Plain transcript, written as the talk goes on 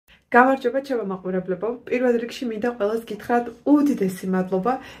გამარჯობა ჩემო მაყურებლებო, პირველ რიგში მინდა ყველას გითხრათ უდიდესი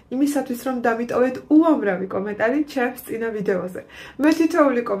მადლობა იმისათვის, რომ დამიტოვეთ უამრავი კომენტარი ჩემს წინა ვიდეოზე. მე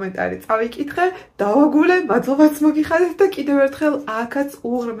თითოეული კომენტარი წავიკითხე, დავაგულე, მადლობაც მოგიხადეთ და კიდევ ერთხელ აქაც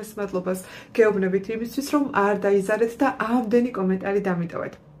უღრმეს მადლობას გეუბნებით იმისთვის, რომ არ დაიზარეთ და ამდენი კომენტარი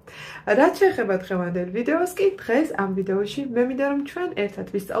დამიტოვეთ. რაც შეეხება დღევანდელ ვიდეოს კი, დღეს ამ ვიდეოში მე მინდა რომ ჩვენ ერთად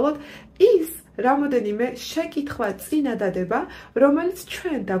ვისწავლოთ ის რამოდენიმე შეკითხვა წინადადება, რომელიც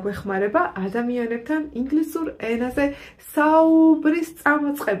ჩვენ დაგვეხმარება ადამიანებთან ინგლისურ ენაზე საუბრის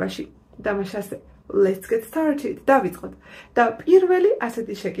წამოწყებაში. დამაშასე, let's get started. დავიწყოთ. და პირველი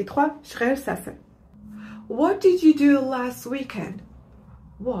ასეთი შეკითხვა ჟღერს ასე. What did you do last weekend?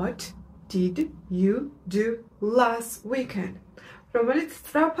 What did you do last weekend? რომელიც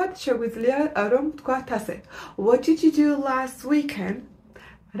სწრაფად შეგვიძლია რომ ვთქვათ ასე. What did you do last weekend?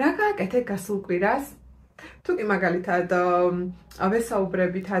 რა გააკეთე გასულ კვირას? თუ კი მაგალითად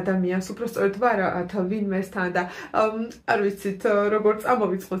ვესაუბრებით ადამიანს, უბრალოდ ვართ ვინმესთან და არ ვიცით როგორ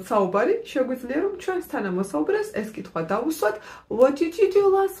წამოვიწყოთ საუბარი, შეგვიძლია რომ ჩვენსთან ამოსაუბრეს ეს კითხვა დავუსვათ What did you do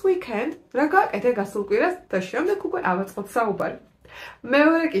last weekend? რა გააკეთე გასულ კვირას და შემდეგ უკვე ავაწყოთ საუბარი.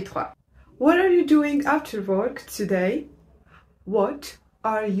 მეორე კითხვა. What are you doing after work today? What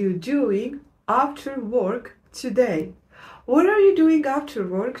are you doing after work today? What are you doing after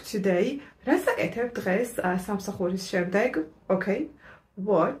work today? Რას აკეთებ დღეს სამსახურის შემდეგ? Okay.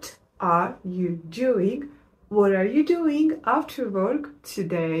 What are you doing? What are you doing after work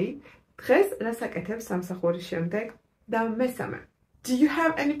today? დღეს რას აკეთებ სამსახურის შემდეგ? და მესამე. Do you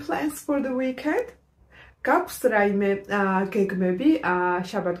have any plans for the weekend? გაქვს რაიმე გეგმები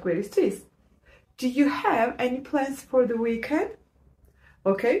შაბათ-კვირისთვის? Do you have any plans for the weekend?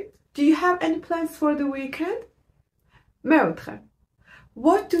 Okay. Do you have any plans for the weekend? მეოთხე.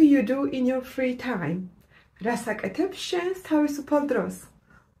 What do you do in your free time? რას აკეთებ შენს თავისუფალ დროს?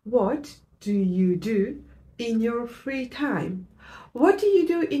 What do you do in your free time? What do you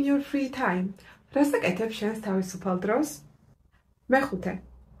do in your free time? რას აკეთებ შენს თავისუფალ დროს? მეხუთე.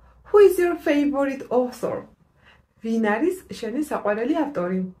 Who is your favorite author? ვინ არის შენი საყვარელი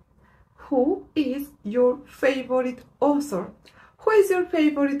ავტორი? Who is your favorite author? Who is your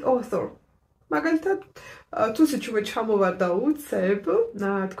favorite author? მაგალითად, თუ სიჩუმე ჩამოვარ და უცებ,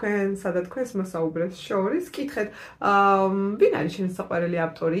 თქვენსა და თქვენს მოსაუბრეს შორის, კითხეთ, ვინ არის შენი საყვარელი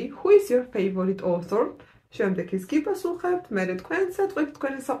ავტორი? Who is your favorite author? შემდეგ ის გიპასუხებთ, მერე თქვენს ატყვით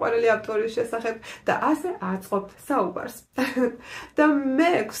თქვენი საყვარელი ავტორის შესახებ და ასე აწყობთ საუბარს. და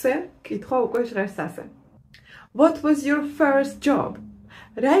მეექვსე კითხვა უკვე ჟღერს ასე. What was your first job?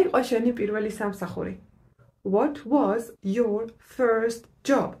 რა იყო შენი პირველი სამსახური? What was your first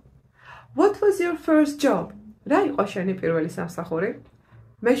job? What was your first job? რა იყო შენი პირველი სამსახური?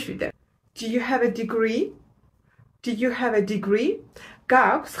 მეშვიდე. Do you have a degree? Do you have a degree?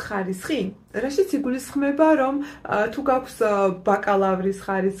 გაქვს ხარისხი? რაშიც იგულისხმება, რომ თუ გაქვს ბაკალავრის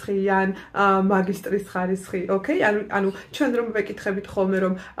ხარისხი ან მაგისტრის ხარისხი, okay? ანუ ჩვენ რომ ვეკითხებით ხოლმე,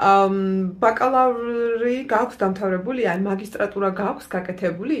 რომ ბაკალავრი გაქვს დამთავრებული ან მაგისტრატურა გაქვს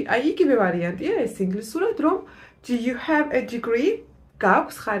გაკეთებული, აი იგივე ვარიანტია ეს ინგლისურად, რომ Do you have a degree?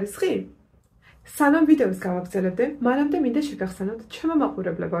 გაქვს ხარისხი? სანამ ვიდეოს გავაგრძელებდე, მანამდე მინდა შეგახსენოთ ჩემო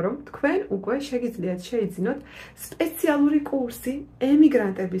მაყურებლებო, რომ თქვენ უკვე შეგიძლიათ შეიძინოთ სპეციალური კურსი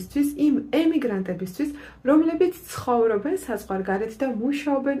ემიგრანტებისთვის, იმ ემიგრანტებისთვის, რომლებიც ცხოვრობენ საზღვარგარეთ და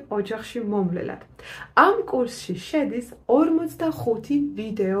მუშაობენ ოჯახში მომვლელად. ამ კურსში შედის 45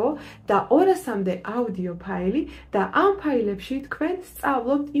 ვიდეო და 200-მდე აუდიო ფაილი და ამ ფაილებში თქვენ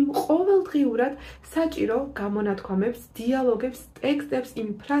სწავლობთ იმ ყოველდღიურად საჭირო გამონათქვამებს, დიალოგებს, ტექსტებს, იმ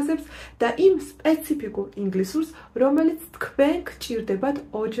ფრაზებს და იმ სპეციფიკურ ინგლისურს, რომელიც თქვენ გჭირდებათ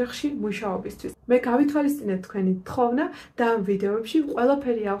ოჯახში მუშაობისთვის. მე გავითვალისწინებ თქვენი თხოვნა და ამ ვიდეოებში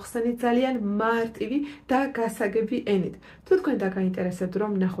ყველაფერი ავხსენით ძალიან მარტივი და გასაგები ენით. თუ თქვენ დაგაინტერესებთ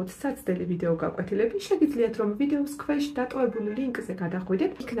რომ ნახოთ საცდელი ვიდეო გაკვეთილები, შეგიძლიათ რომ ვიდეოს ქვეშ დატოვებული ლინკზე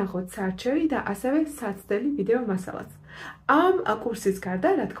გადახვიდეთ, იქ ნახოთ საარჩევი და ასევე საცდელი ვიდეო მასალაც. ამ კურსის გარდა,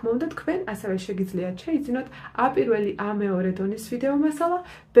 რა თქმა უნდა, თქვენ ასევე შეგიძლიათ შეიძინოთ A1, A2 დონის ვიდეო მასალა,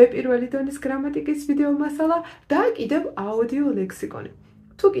 B1 დონის გრამატიკის ვიდეო მასალა და კიდევ აუდიო ლექსიკონი.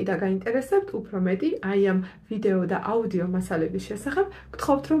 თუ კი დაგაინტერესებთ უფრო მეტი აი ამ ვიდეო და აუდიო მასალების შესახებ,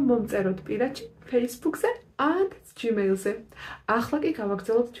 გთხოვთ რომ მომწეროთ პირადში Facebook-ზე ან Gmail-ზე. ახლა კი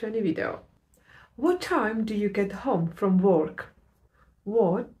გავაგრძელოთ ჩვენი ვიდეო. What time do you get home from work?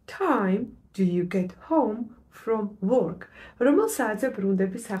 What time do you get home from work? რომელ საათზე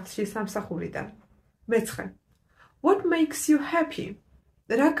ბრუნდები სახლში სამსახურიდან? მეცხრე. What makes you happy?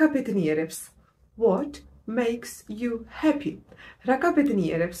 რა გაბედნიერებს? What makes you happy? რა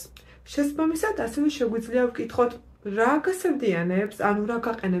გაბედნიერებს? შესაბამისად, ასევე შეგვიძლია ვკითხოთ რა გასებდიანებს, ანუ რა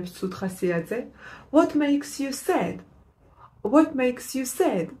გაყენებს ცუდ ხასიათზე? What makes you sad? What makes you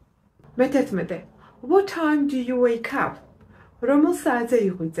sad? მე-11. What time do you wake up? რომელ საათზე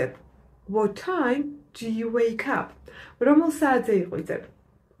იღვიძებ? What time do you wake up? რომელ საათზე იღვიძებ?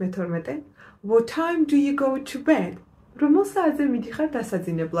 მე-12. What time do you go to bed? რომელ საათზე მიდიხარ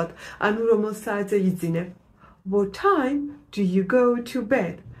დასაძინებლად? ანუ რომელ საათზე იძინებ? What time do you go to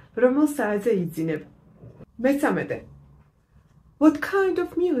bed? რომელ საათზე იძინებ? მე-13. What kind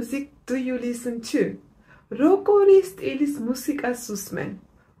of music do you listen to? როგორი სტილის მუსიკას უსმენ?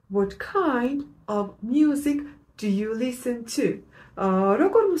 What kind of music do you listen to?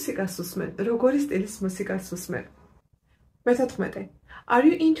 როგორ მუსიკას უსმენ? როგორი სტილის მუსიკას უსმენ? მე-14. Are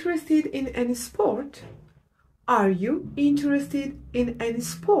you interested in any sport? Are you interested in any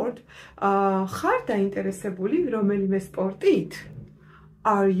sport? ხარ დაინტერესებული რომელიმე სპორტით?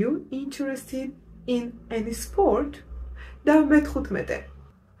 Are you interested in any sport? და მე-15.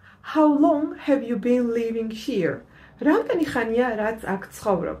 How long have you been living here? რამდენი ხანია რაც აქ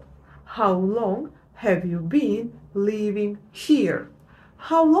ცხოვრობ? How long have you been living here?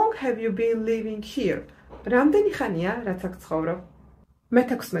 How long have you been living here? რამდენი ხანია რაც აქ ცხოვრობ?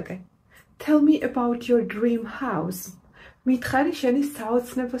 მე-16. Tell me about your dream house. მითხარი შენი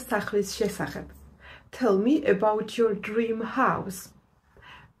საოცნებო სახლის შესახებ. Tell me about your dream house.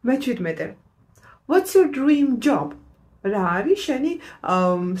 მე-17. What's your dream job? რა არის შენი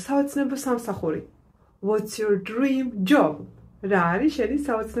საოცნებო სამსახური? What's your dream job? რა არის შენი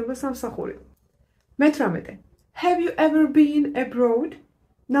საოცნებო სამსახური? მე-18. Have you ever been abroad?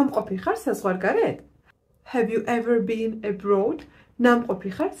 ნამყოფი ხარ საზღვარგარეთ? Have you ever been abroad? ნამყოფი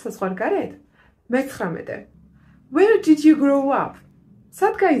ხარ საზღვარგარეთ? მე-19. Where did you grow up?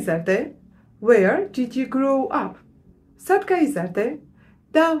 სად გაიზარდე? Where did you grow up? სად გაიზარდე?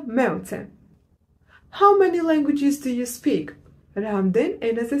 და მე-20. How many languages do you speak? რამდენ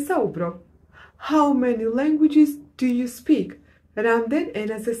ენაზე საუბრობ? How many languages do you speak? რამდენ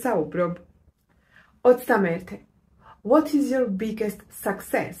ენაზე საუბრობ? 21. What is your biggest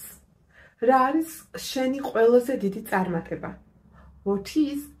success? რა არის შენი ყველაზე დიდი წარმატება? What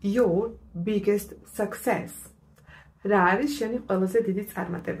is your biggest success? რა არის შენი ყველაზე დიდი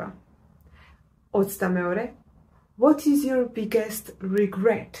წარმატება? 22. What is your biggest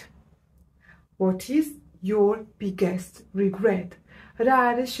regret? What is your biggest regret? რა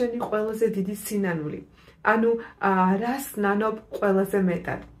არის შენი ყველაზე დიდი სინანული? ანუ რას ნანობ ყველაზე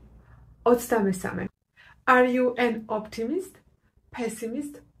მეტად? 23. Are you an optimist,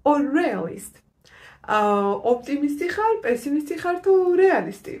 pessimist or realist? ოპტიმისტი ხარ, პესიმისტი ხარ თუ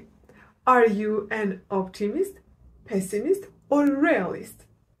რეალისტი? Are you an optimist, pessimist or realist?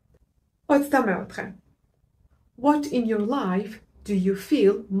 24. What in your life do you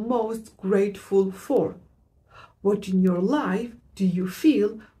feel most grateful for? What in your life do you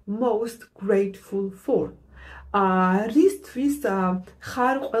feel most grateful for? რისთვის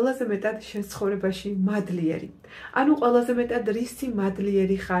ხარ ყველაზე მეტად შენ ცხოვრებაში მადლიერი? ანუ ყველაზე მეტად რისი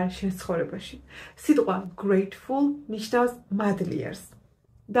მადლიერი ხარ შენ ცხოვრებაში? სიტყვა grateful ნიშნავს მადლიერს.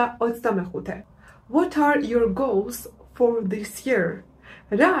 და 25. What are your goals for this year?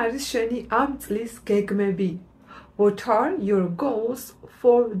 რა არის შენი ამ წლის გეგმები? What are your goals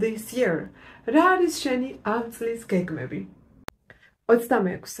for this year? რა არის შენი ამ წლის გეგმები?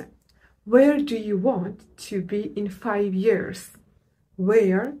 26. Where do you want to be in 5 years?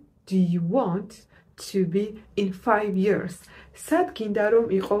 Where do you want to be in 5 years? სად გინდა რომ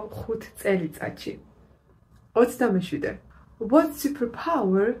იყო 5 წელიწადში? 27. What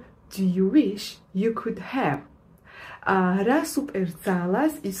superpower do you wish you could have? რა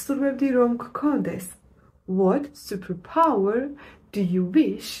სუპერძალას ისურვებდი რომ გქონდეს? What superpower do you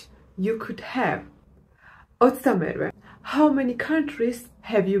wish you could have? 28. How many countries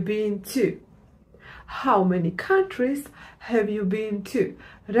have you been to? How many countries have you been to?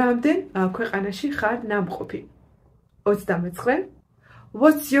 რამდენ ქვეყანაში ხარ ნამყოფი? 29.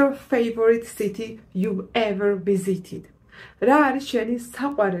 What's your favorite city you ever visited? რა არის შენი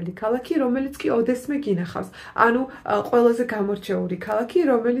საყვარელი ქალაქი, რომელიც კი ოდესმე გინახავს? ანუ ყველაზე გამორჩეული ქალაქი,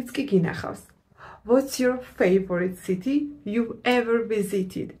 რომელიც კი გინახავს? What's your favorite city you ever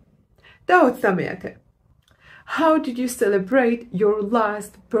visited? და 30. How did you celebrate your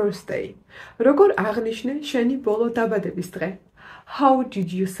last birthday? როგორ აღნიშნე შენი ბოლო დაბადების დღე? How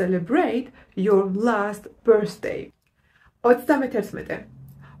did you celebrate your last birthday? 31.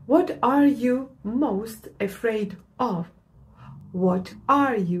 What are you most afraid of? What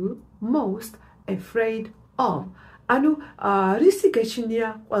are you most afraid of? ანუ რისი გეჩნია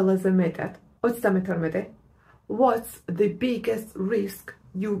ყველაზე მეტად? 32. What's the biggest risk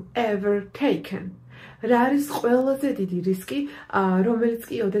you ever taken? რა არის ყველაზე დიდი რისკი, რომელიც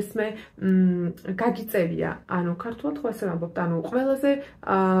კი ოდესმე გაგიწევია, ანუ ქართულად ხო ასე ვამბობთ, ანუ ყველაზე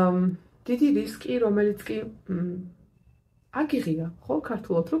დიდი რისკი, რომელიც კი აგიღია, ხო,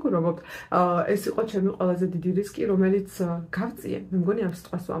 ქართულად როგორ ვამბობთ, ეს იყო ჩემი ყველაზე დიდი რისკი, რომელიც გავწიე. მე მგონი ამ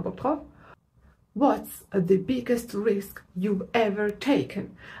სიტყვას ვამბობთ, ხო? What's the biggest risk you've ever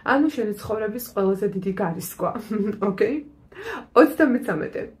taken? ანუ შენი ცხოვრების ყველაზე დიდი გარისკვა. Okay?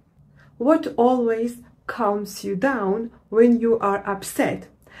 33. What always calms you down when you are upset?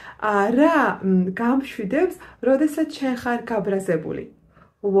 რა გამშვიდებს, როდესაც შენ ხარ გაბრაზებული?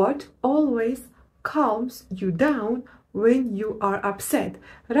 What always calms you down when you are upset?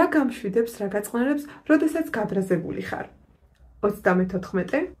 რა გამშვიდებს, რა გაწყნარებს, როდესაც გაბრაზებული ხარ?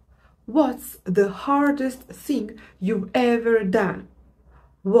 34. What's the hardest thing you've ever done?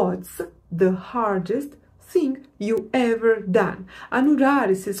 What's the hardest thing you ever done? ანუ რა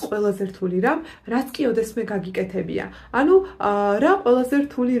არის ეს ყველაზე რთული რამ, რაც კი ოდესმე გაგიკეთებია? ანუ რა ყველაზე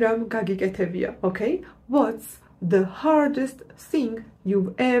რთული რამ გაგიკეთებია, okay? What's the hardest thing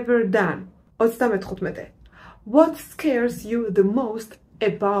you've ever done? 35. What scares you the most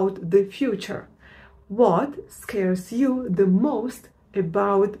about the future? What scares you the most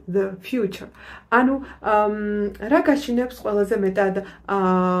about the future? ანუ რა გაშინებს ყველაზე მეტად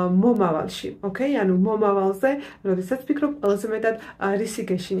მომავალში, okay? ანუ მომავალზე, როდესაც ფიქრობ, ყველაზე მეტად რისი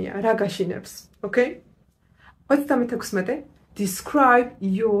გეშინია, რა გაშინებს, okay? 36. Describe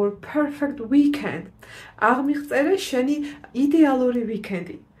your perfect weekend. აღმიღწერე შენი იდეალური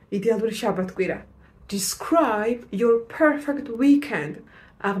ვიკენდი, იდეალური შაბათ-კვირა. Describe your perfect weekend.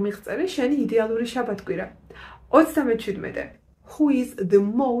 აღმიღწერე შენი იდეალური შაბათ-კვირა. 37. Who is the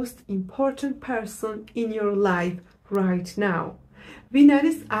most important person in your life right now? ვინ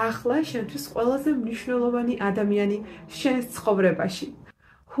არის ახლა შენთვის ყველაზე მნიშვნელოვანი ადამიანი შენს ცხოვრებაში?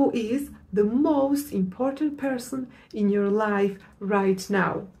 Who is the most important person in your life right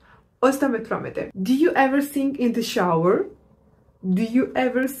now? 38. Do you ever sing in the shower? Do you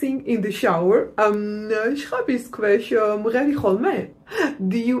ever sing in the shower? შხაბის ქვეშ მღერი ხოლმე?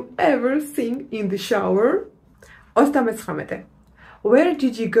 Do you ever sing in the shower? 39. Where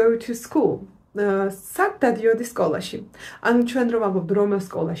did you go to school? სად დადიოდი სკოლაში? ანუ ჩვენ რომ ამბობთ რომ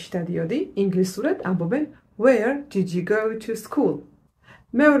სკოლაში დადიოდი, ინგლისურად ამბობენ where did you go to school?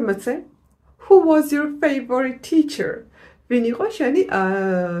 მე-40. Who was your favorite teacher? ვინ იყო შენი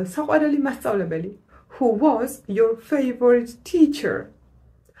საყვარელი მასწავლებელი? Who was your favorite teacher?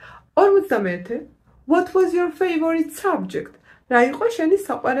 41. What was your favorite subject? რა იყო შენი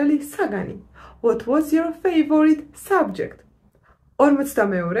საყვარელი საგანი? What was your favorite subject?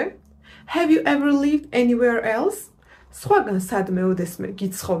 42. Have you ever lived anywhere else? სხვაგან სადმე ოდესმე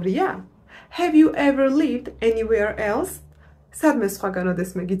გიცხოვრია? Have you ever lived anywhere else? სადმე სხვაგან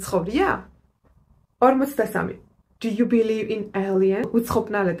ოდესმე გიცხოვრია? 43. Do you believe in aliens?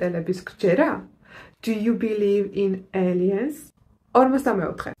 უცხოპლანეტელების გჯერა? Do you believe in aliens?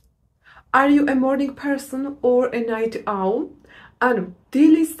 44. Are you a morning person or a night owl? ანუ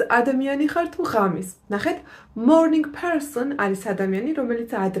დილის ადამიანი ხარ თუ ღამის? ნახეთ, morning person არის ადამიანი, რომელიც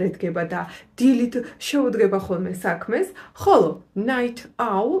ადრე დგება და დილით შეუდგება ხოლმე საქმეს, ხოლო night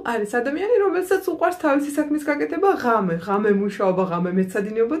owl არის ადამიანი, რომელსაც უყვარს თავისი საქმის გაკეთება ღამე მუშაობა, ღამე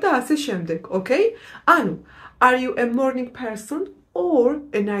მეცადინეობა და ასე შემდეგ, okay? ანუ are you a morning person or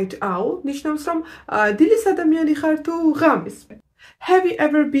a night owl? ნიშნავს რომ დილის ადამიანი ხარ თუ ღამის? Have you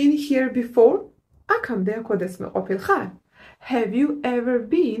ever been here before? აქამდე აქ ოდესმე ყოფილ ხარ? Have you ever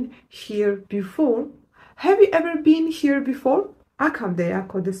been here before? Have you ever been here before? აქამდე აქ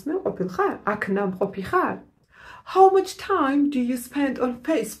ოდესმე ყოფილ ხარ? აქ ნამყოფი ხარ? How much time do you spend on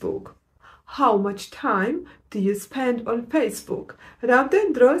Facebook? How much time do you spend on Facebook?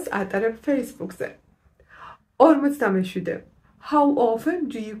 რამდენ დროს ატარებ Facebook-ზე? 47. How often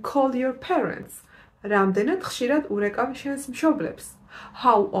do you call your parents? რამდენად ხშირად ურეკავ შენს მშობლებს?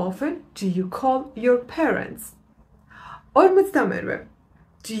 How often do you call your parents? 48.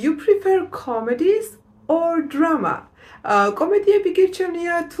 Do you prefer comedies or drama? კომედიები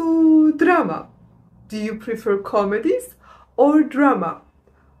გირჩევნია თუ დრამა? Do you prefer comedies or drama?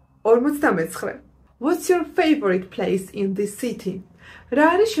 49. What's your favorite place in this city? რა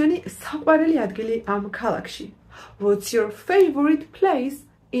არის შენი საყვარელი ადგილი ამ ქალაქში? What's your favorite place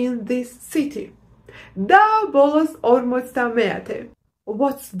in this city? და ბოლოს 50.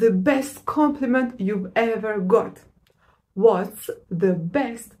 What's the best compliment you've ever got? What's the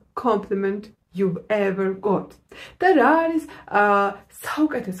best compliment you've ever got? და რა არის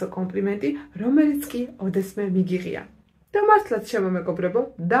საუკეთესო კომპლიმენტი, რომელიც კი ოდესმე მიგიღია? და მართლაც შემომეგობრებო,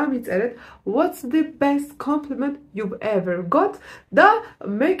 დამიწერეთ what's the best compliment you've ever got და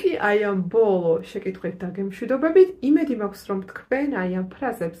მე კი აი ამ ბოლო შეკითხვით დაგემშვიდობებით, იმედი მაქვს რომ თქვენ აი ამ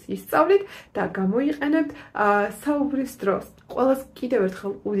ფრაზებს ისწავლით და გამოიყენებთ საუბრის დროს. ყველას კიდევ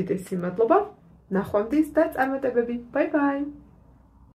ერთხელ უდიდესი მადლობა. ნახვამდის და წარმატებები. Bye bye.